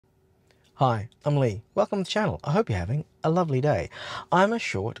Hi, I'm Lee. Welcome to the channel. I hope you're having a lovely day. I'm a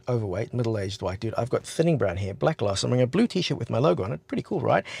short, overweight, middle-aged white dude. I've got thinning brown hair, black glasses. I'm wearing a blue t-shirt with my logo on it. Pretty cool,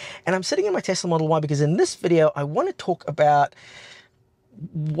 right? And I'm sitting in my Tesla Model Y because in this video, I want to talk about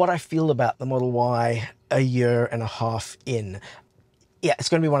what I feel about the Model Y a year and a half in. Yeah, it's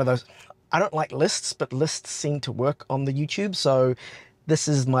going to be one of those. I don't like lists, but lists seem to work on the YouTube. So this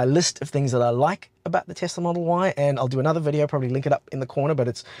is my list of things that I like about the Tesla Model Y, and I'll do another video, probably link it up in the corner, but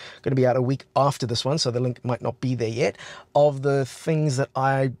it's going to be out a week after this one, so the link might not be there yet, of the things that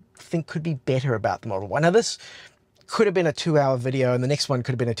I think could be better about the Model Y. Now, this could have been a 2-hour video, and the next one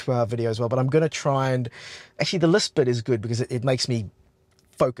could have been a 2-hour video as well, but I'm going to try and... Actually, the list bit is good because it makes me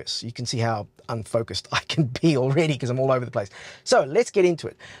focus. You can see how unfocused I can be already because I'm all over the place. So let's get into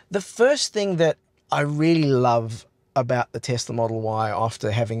it. The first thing that I really love about the Tesla Model Y after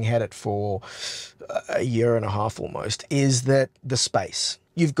having had it for a year and a half almost is that the space.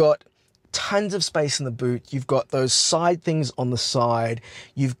 You've got tons of space in the boot. You've got those side things on the side.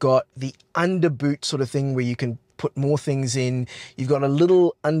 You've got the under boot sort of thing where you can put more things in. You've got a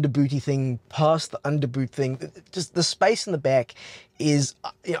little under booty thing past the under boot thing. Just the space in the back is,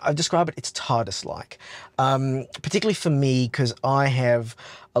 you know, I describe it, it's TARDIS-like. Particularly for me, because I have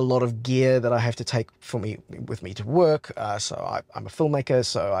a lot of gear that I have to take with me to work. So I'm a filmmaker,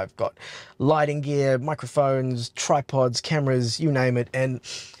 so I've got lighting gear, microphones, tripods, cameras, you name it. And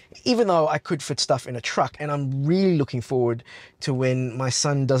even though I could fit stuff in a truck, and I'm really looking forward to when my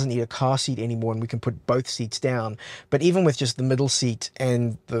son doesn't need a car seat anymore and we can put both seats down, but even with just the middle seat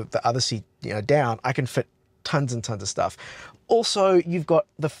and the other seat, you know, down, I can fit tons and tons of stuff. Also, you've got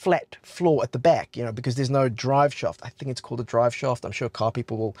the flat floor at the back, you know, because there's no drive shaft. I think it's called a drive shaft. I'm sure car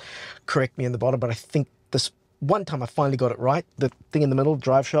people will correct me in the bottom, but I think this one time I finally got it right. The thing in the middle,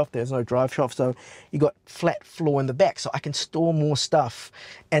 drive shaft, there's no drive shaft. So you got flat floor in the back. So I can store more stuff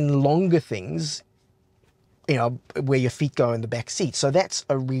and longer things, you know, where your feet go in the back seat. So that's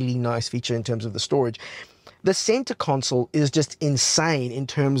a really nice feature in terms of the storage. The center console is just insane in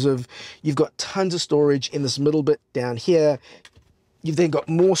terms of you've got tons of storage in this middle bit down here. You've then got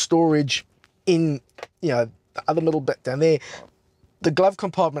more storage in, you know, the other middle bit down there. The glove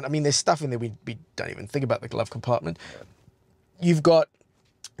compartment, I mean, there's stuff in there we don't even think about the glove compartment. You've got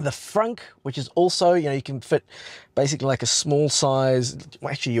the frunk, which is also, you know, you can fit basically like a small size,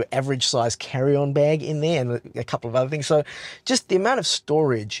 well, actually your average size carry-on bag in there and a couple of other things. So just the amount of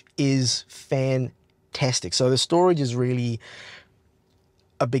storage is fantastic. So the storage is really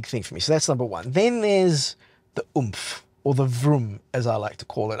a big thing for me. So that's number one. Then there's the oomph, or the vroom, as I like to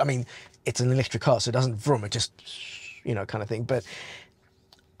call it. I mean, it's an electric car, so it doesn't vroom, it just, you know, kind of thing. But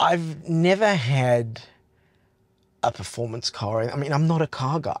I've never had a performance car. I mean, I'm not a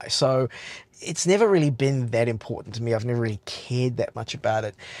car guy, so it's never really been that important to me. I've never really cared that much about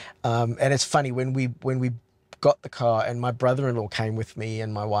it. And it's funny, when we got the car and my brother-in-law came with me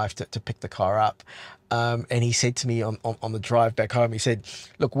and my wife to pick the car up, and he said to me on the drive back home, he said,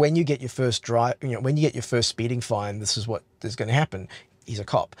 look, when you get your first when you get your first speeding fine, this is what is going to happen. He's a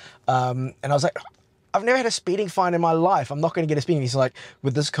cop. And I was like, I've never had a speeding fine in my life. I'm not going to get a speeding. He's like,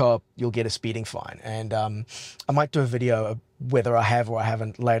 with this car, you'll get a speeding fine. And I might do a video of whether I have or I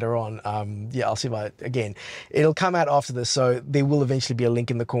haven't later on. Yeah, I'll see if again, it'll come out after this. So there will eventually be a link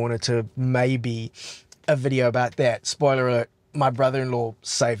in the corner to maybe a video about that. Spoiler alert, my brother-in-law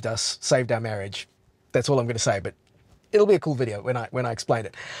saved our marriage. That's all I'm going to say, but it'll be a cool video when I explain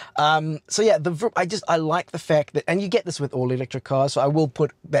it. So yeah, I like the fact that, and you get this with all electric cars, so I will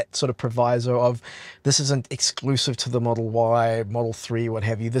put that sort of proviso of this isn't exclusive to the Model Y, Model 3, what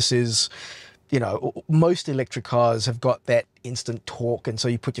have you. This is, you know, most electric cars have got that instant torque, and so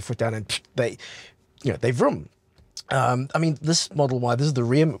you put your foot down and they vroom. I mean, this Model Y, this is the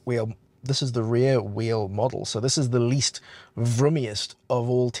rear wheel. This is the rear wheel model, so this is the least vroomiest of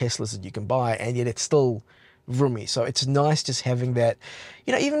all Teslas that you can buy, and yet it's still vroomy. So it's nice just having that,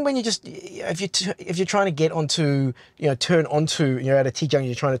 you know, even when you just, if you're trying to get onto, you know, turn onto, you're at a T-junction,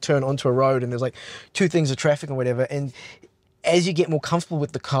 you're trying to turn onto a road and there's like two things of traffic or whatever, and as you get more comfortable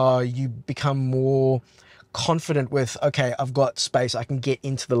with the car, you become more confident with, okay, I've got space, I can get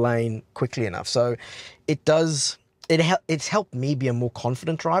into the lane quickly enough. So it does, it's helped me be a more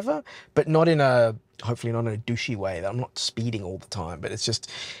confident driver, but not in a, hopefully not in a douchey way, that I'm not speeding all the time, but it's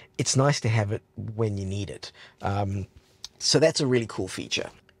just, it's nice to have it when you need it. So that's a really cool feature.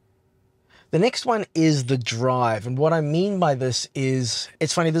 The next one is the drive, and what I mean by this is,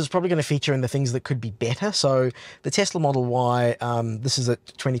 it's funny, this is probably going to feature in the things that could be better. So the Tesla Model Y, this is a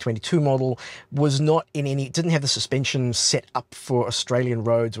 2022 model, was not in any, didn't have the suspension set up for Australian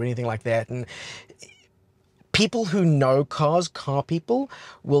roads or anything like that, and People who know cars, car people,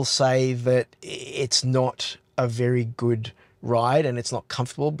 will say that it's not a very good ride and it's not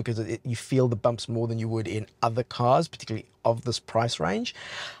comfortable because you feel the bumps more than you would in other cars, particularly of this price range.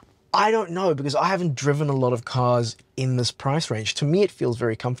 I don't know, because I haven't driven a lot of cars in this price range. To me, it feels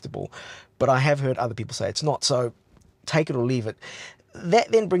very comfortable, but I have heard other people say it's not, so take it or leave it.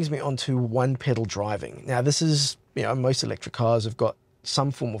 That then brings me on to one pedal driving. Now, this is, most electric cars have got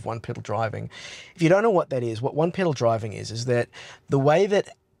some form of one pedal driving. If you don't know what that is, what one pedal driving is that the way that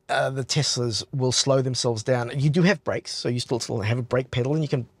the Teslas will slow themselves down, you do have brakes, so you still have a brake pedal and you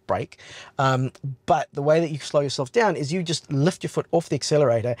can brake, but the way that you slow yourself down is you just lift your foot off the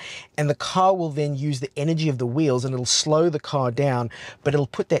accelerator and the car will then use the energy of the wheels and it'll slow the car down, but it'll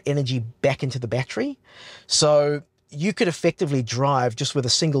put that energy back into the battery. So you could effectively drive just with a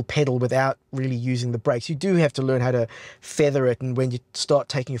single pedal without really using the brakes. You do have to learn how to feather it and when you start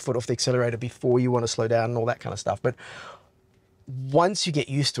taking your foot off the accelerator before you want to slow down and all that kind of stuff. But once you get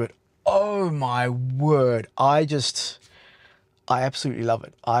used to it, oh my word, I absolutely love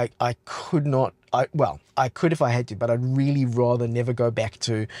it. I could not, well, I could if I had to, but I'd really rather never go back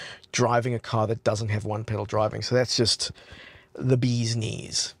to driving a car that doesn't have one pedal driving. So that's just the bee's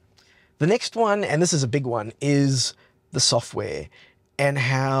knees. The next one, and this is a big one, is the software and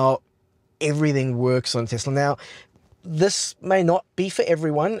how everything works on Tesla. Now, this may not be for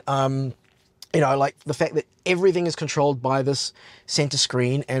everyone. Like the fact that everything is controlled by this center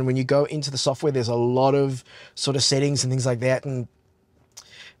screen, and when you go into the software, there's a lot of sort of settings and things like that. And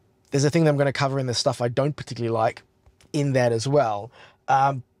there's a thing that I'm going to cover in this stuff I don't particularly like in that as well.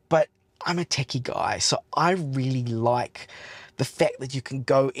 But I'm a techie guy, so I really like the fact that you can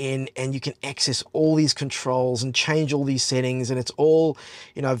go in and you can access all these controls and change all these settings, and it's all,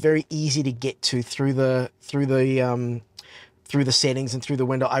 very easy to get to through the settings and through the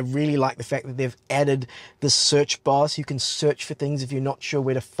window. I really like the fact that they've added the search bar so you can search for things if you're not sure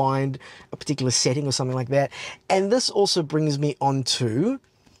where to find a particular setting or something like that. And this also brings me on to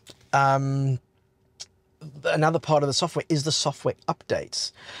another part of the software is the software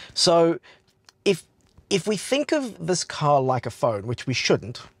updates. So if we think of this car like a phone, which we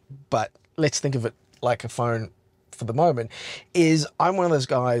shouldn't, but let's think of it like a phone for the moment, is I'm one of those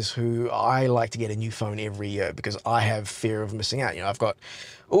guys who I like to get a new phone every year because I have fear of missing out. I've got,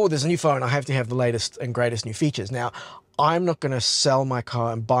 there's a new phone, I have to have the latest and greatest new features. Now, I'm not going to sell my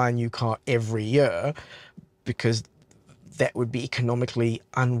car and buy a new car every year because that would be economically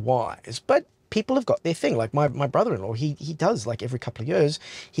unwise. But people have got their thing. Like my brother-in-law, he does, like every couple of years,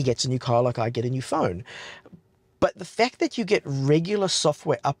 he gets a new car like I get a new phone. But the fact that you get regular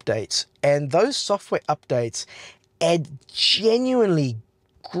software updates, and those software updates add genuinely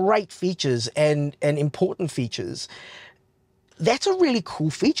great features and important features, that's a really cool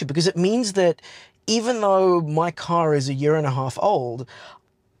feature because it means that even though my car is a year and a half old,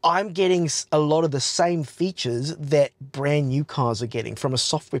 I'm getting a lot of the same features that brand new cars are getting from a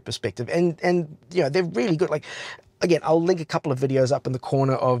software perspective. And they're really good. Like, again, I'll link a couple of videos up in the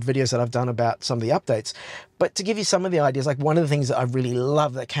corner of videos that I've done about some of the updates. But to give you some of the ideas, like one of the things that I really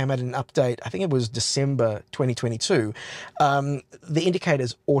love that came out in an update, I think it was December 2022, the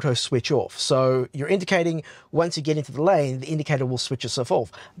indicator's auto switch off. So you're indicating once you get into the lane, the indicator will switch itself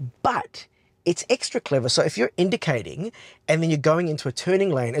off. But it's extra clever. So if you're indicating and then you're going into a turning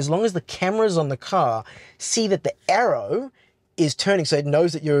lane, as long as the cameras on the car see that the arrow is turning, so it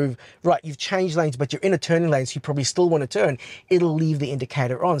knows that you've changed lanes, but you're in a turning lane, so you probably still want to turn, it'll leave the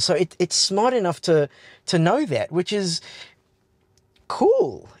indicator on. So it's smart enough to know that, which is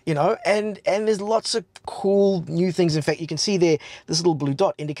cool, and there's lots of cool new things. In fact, you can see there, this little blue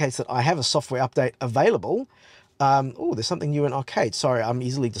dot indicates that I have a software update available. There's something new in arcade. Sorry, I'm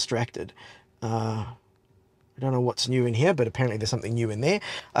easily distracted. I don't know what's new in here, but apparently there's something new in there.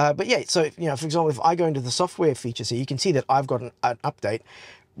 But yeah, so, for example, if I go into the software features here, you can see that I've got an update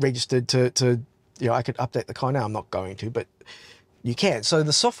registered to I could update the car now. I'm not going to, but you can. So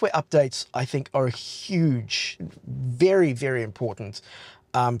the software updates, I think, are a huge, very, very important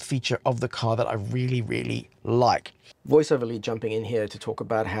feature of the car that I really, really like. VoiceOver lead jumping in here to talk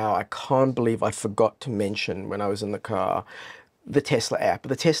about how I can't believe I forgot to mention when I was in the car the Tesla app.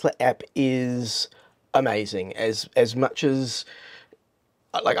 The Tesla app is amazing. As much as,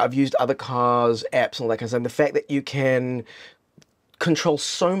 like, I've used other cars, apps and all that kind of stuff, the fact that you can control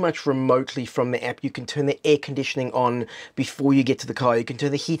so much remotely from the app. You can turn the air conditioning on before you get to the car. You can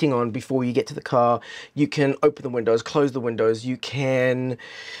turn the heating on before you get to the car. You can open the windows, close the windows. You can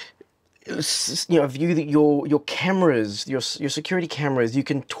view that your cameras, your security cameras. You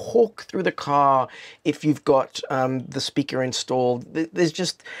can talk through the car if you've got the speaker installed.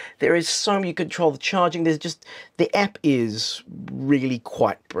 There is so many. You control the charging. The app is really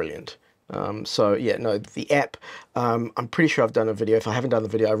quite brilliant. So yeah, no, the app, I'm pretty sure I've done a video. If I haven't done the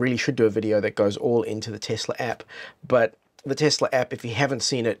video, I really should do a video that goes all into the Tesla app. But the Tesla app, if you haven't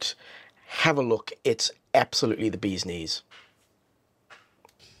seen it, have a look. It's absolutely the bee's knees.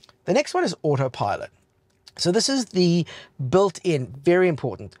 The next one is Autopilot. So this is the built-in, very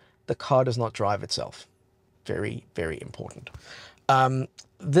important, the car does not drive itself. Very, very important.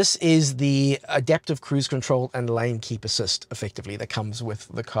 This is the adaptive cruise control and lane keep assist, effectively, that comes with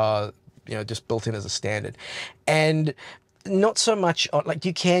the car, just built in as a standard. And not so much, like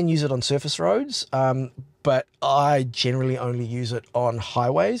you can use it on surface roads, but I generally only use it on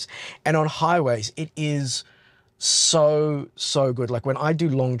highways. And on highways, it is so good. Like when I do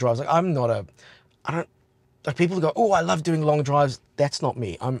long drives, like I don't like people who go, oh, I love doing long drives. That's not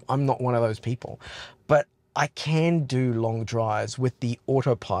me. I'm not one of those people. But I can do long drives with the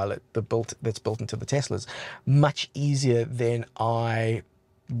Autopilot that's built into the Teslas much easier than I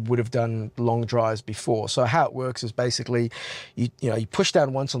would have done long drives before. So how it works is basically you push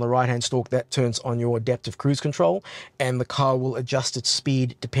down once on the right hand stalk, that turns on your adaptive cruise control, and the car will adjust its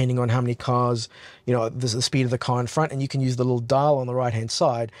speed depending on how many cars, there's the speed of the car in front, and you can use the little dial on the right hand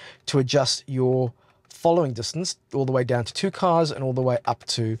side to adjust your following distance all the way down to 2 cars and all the way up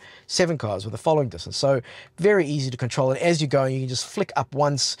to 7 cars with the following distance. So very easy to control. And as you're going, you can just flick up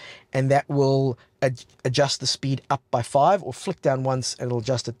once and that will adjust the speed up by 5, or flick down once and it'll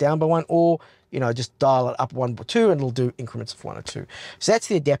adjust it down by 1, or just dial it up 1 or 2 and it'll do increments of 1 or 2. So that's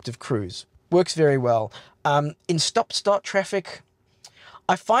the adaptive cruise. Works very well. In stop-start traffic,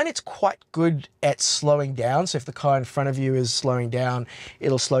 I find it's quite good at slowing down. So if the car in front of you is slowing down,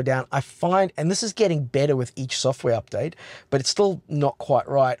 it'll slow down. I find, and this is getting better with each software update, but it's still not quite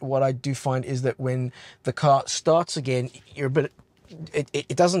right. What I do find is that when the car starts again,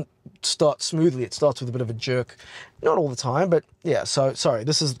 it doesn't start smoothly. It starts with a bit of a jerk. Not all the time, but yeah. So sorry,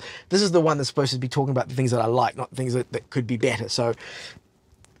 this is the one that's supposed to be talking about the things that I like, not things that could be better. So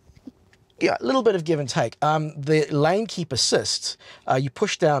yeah, a little bit of give and take. The lane keep assist, you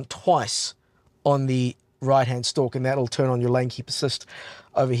push down twice on the right-hand stalk, and that'll turn on your lane keep assist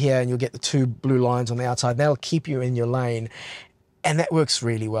over here, and you'll get the 2 blue lines on the outside. And that'll keep you in your lane, and that works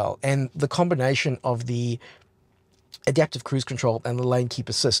really well. And the combination of the adaptive cruise control and the lane keep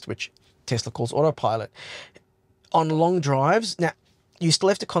assist, which Tesla calls Autopilot, on long drives, now, you still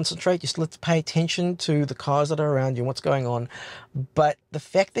have to concentrate, you still have to pay attention to the cars that are around you and what's going on, but the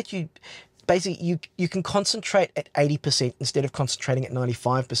fact that you can concentrate at 80% instead of concentrating at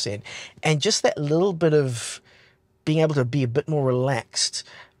 95%, and just that little bit of being able to be a bit more relaxed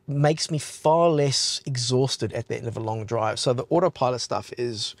makes me far less exhausted at the end of a long drive. So the Autopilot stuff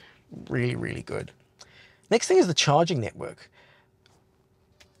is really, really good. Next thing is the charging network.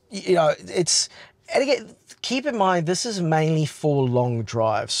 And again, keep in mind, this is mainly for long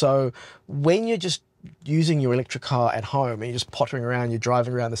drives. So when you're just using your electric car at home and you're just pottering around, you're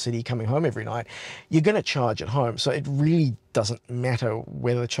driving around the city, coming home every night, you're going to charge at home. So it really doesn't matter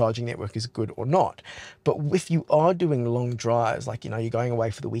whether the charging network is good or not. But if you are doing long drives, like, you're going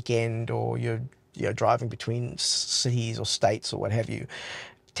away for the weekend, or you're driving between cities or states or what have you,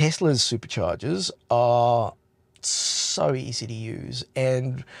 Tesla's superchargers are so easy to use.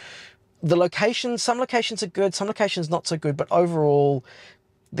 And the locations, some locations are good, some locations not so good, but overall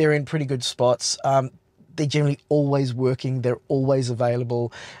they're in pretty good spots. They're generally always working, they're always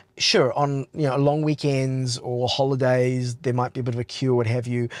available. Sure, on long weekends or holidays, there might be a bit of a queue or what have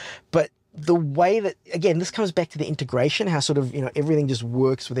you, but the way that, again, this comes back to the integration, how sort of, everything just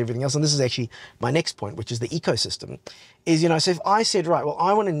works with everything else. And this is actually my next point, which is the ecosystem. Is, so if I said, right, well,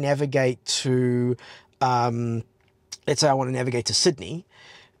 I want to navigate to, let's say I want to navigate to Sydney,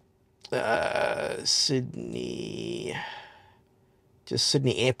 just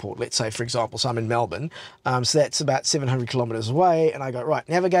Sydney Airport, let's say, for example. So I'm in Melbourne, so that's about 700 kilometers away, and I go, right,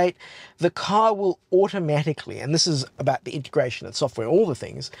 navigate. The car will automatically, and this is about the integration and software, all the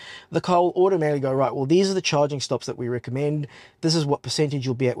things, the car will automatically go, right, well, these are the charging stops that we recommend. This is what percentage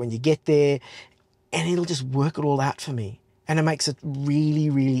you'll be at when you get there, and it'll just work it all out for me. And it makes it really,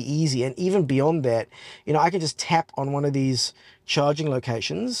 really easy. And even beyond that, I can just tap on one of these charging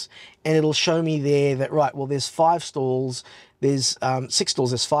locations and it'll show me there that, right, well, there's 5 stalls, there's 6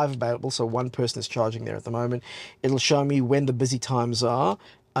 stalls, there's 5 available, so 1 person is charging there at the moment. It'll show me when the busy times are,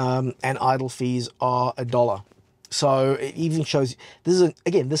 and idle fees are $1. So it even shows,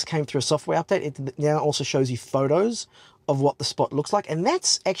 again, this came through a software update. It now also shows you photos of what the spot looks like. And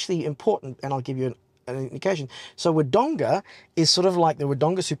that's actually important, and I'll give you an indication. So Wodonga is sort of like the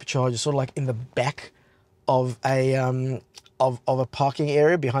Wodonga supercharger, sort of like in the back of a of a parking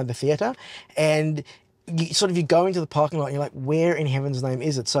area behind the theater, and you go into the parking lot and you're like, where in heaven's name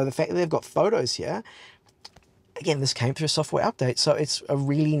is it? So the fact that they've got photos here, again, this came through a software update, so it's a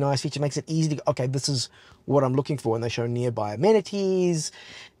really nice feature. It makes it easy to go, okay, this is what I'm looking for, and they show nearby amenities.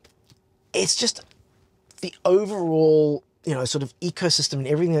 It's just the overall, you know, sort of ecosystem and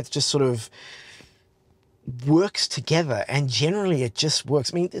everything that's just sort of works together, and generally it just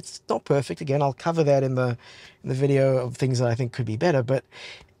works. I mean, it's not perfect. Again, I'll cover that in the video of things that I think could be better, but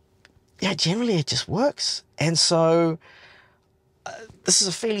yeah, generally it just works. And so this is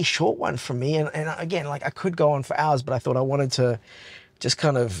a fairly short one from me, and again, like, I could go on for hours, but I thought I wanted to just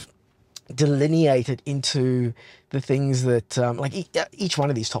kind of delineate it into the things that like each one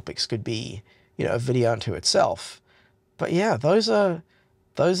of these topics could be, you know, a video unto itself. But yeah, those are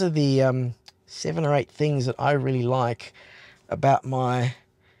the 7 or 8 things that I really like about my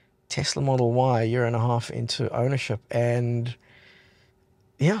Tesla Model Y, a year and a half into ownership. And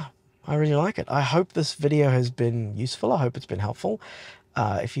yeah, I really like it. I hope this video has been useful. I hope it's been helpful.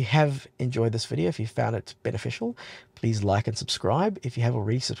 If you have enjoyed this video, if you found it beneficial, please like and subscribe. If you have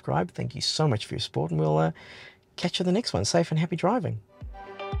already subscribed, thank you so much for your support, and we'll catch you in the next one. Safe and happy driving.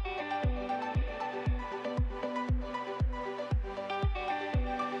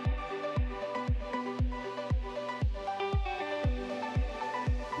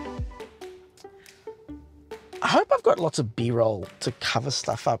 I hope I've got lots of B-roll to cover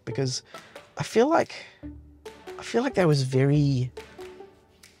stuff up, because I feel like that was very...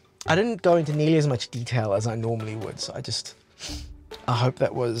 I didn't go into nearly as much detail as I normally would, so I hope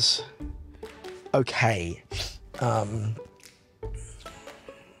that was okay. I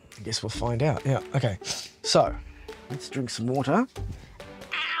guess we'll find out. Yeah, okay. So, let's drink some water.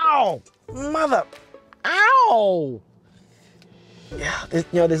 Ow! Mother! Ow! Yeah,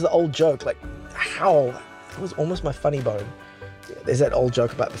 there's the old joke, like, ow! That was almost my funny bone. There's that old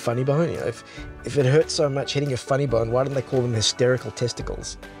joke about the funny bone. You know, if it hurts so much hitting your funny bone, why didn't they call them hysterical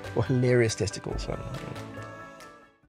testicles? Or hilarious testicles? I don't know.